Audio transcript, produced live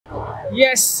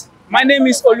Yes, my name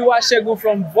is Oluwasegun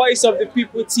from Voice of the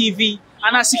People TV,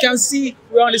 and as you can see,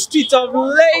 we're on the street of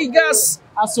Lagos,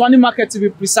 Aswani Market to be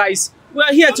precise. We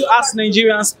are here to ask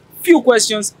Nigerians few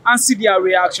questions and see their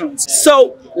reactions.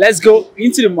 So let's go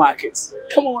into the market.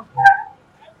 Come on.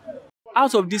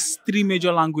 Out of these three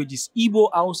major languages, Igbo,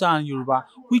 Hausa, and Yoruba,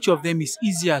 which of them is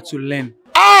easier to learn?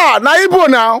 Na Igbo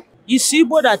now. It's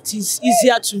Igbo that is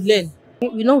easier to learn.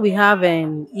 You know, we have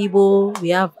Igbo, we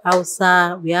have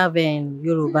Hausa, we have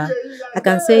Yoruba. I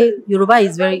can say Yoruba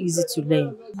is very easy to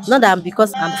learn. Not that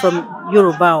because I'm from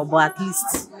Yoruba, but at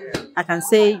least I can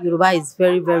say Yoruba is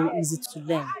very, very easy to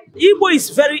learn. Igbo is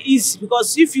very easy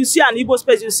because if you see an Igbo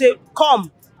space, you say,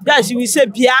 come. Guys, you will say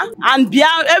bia, and bia,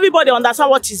 everybody understand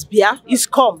what is bia, is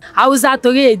come. Hausa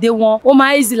torí èdè wọn, ó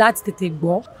máa easy láti tètè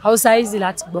gbọ́. Hausa easy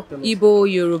láti gbọ́. Igbo,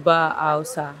 Yoruba,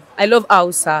 Hausa. I love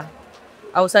Hausa.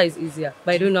 Hausa is easier,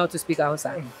 but I don't know how to speak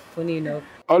Hausa. Funny enough.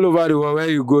 All over the world, when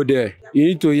you go there, you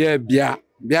need to hear bia.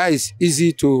 Bia is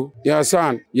easy to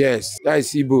understand. Yes, that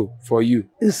is Igbo for you.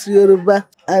 It's Yoruba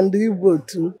and Igbo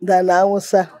too than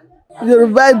Hausa.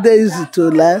 Yoruba is easy to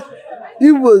learn.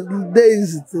 Igbo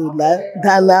is easy to learn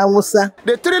than Hausa.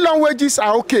 The three languages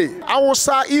are okay.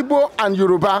 Hausa, Igbo, and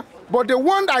Yoruba. But the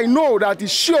one I know that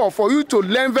is sure for you to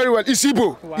learn very well is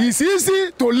Igbo. Wow. It's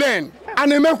easy to learn.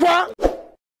 And Emekwa.